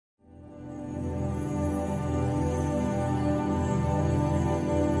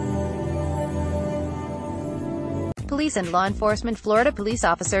police and law enforcement. Florida police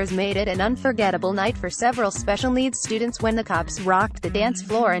officers made it an unforgettable night for several special needs students when the cops rocked the dance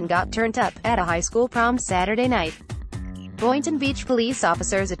floor and got turned up at a high school prom Saturday night. Boynton Beach police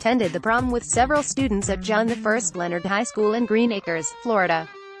officers attended the prom with several students at John I Leonard High School in Greenacres, Florida.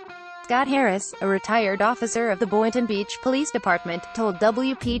 Scott Harris, a retired officer of the Boynton Beach Police Department, told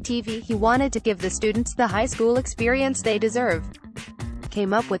WPTV he wanted to give the students the high school experience they deserve.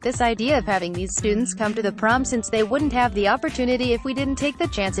 Came up with this idea of having these students come to the prom since they wouldn't have the opportunity if we didn't take the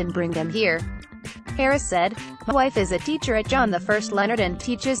chance and bring them here. Harris said, "My wife is a teacher at John I Leonard and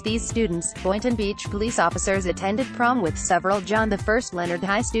teaches these students." Boynton Beach police officers attended prom with several John I Leonard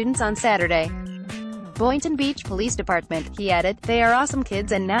High students on Saturday. Boynton Beach Police Department, he added, "They are awesome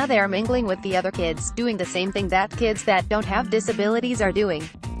kids and now they are mingling with the other kids, doing the same thing that kids that don't have disabilities are doing."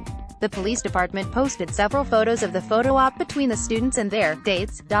 The police department posted several photos of the photo op between the students and their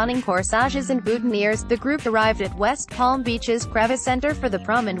dates, donning corsages and boutonnieres. The group arrived at West Palm Beach's Kravis Center for the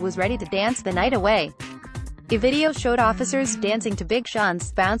prom and was ready to dance the night away. A video showed officers dancing to Big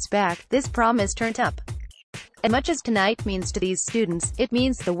Sean's Bounce Back. This prom is turned up. As much as tonight means to these students, it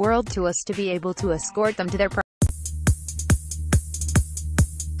means the world to us to be able to escort them to their prom.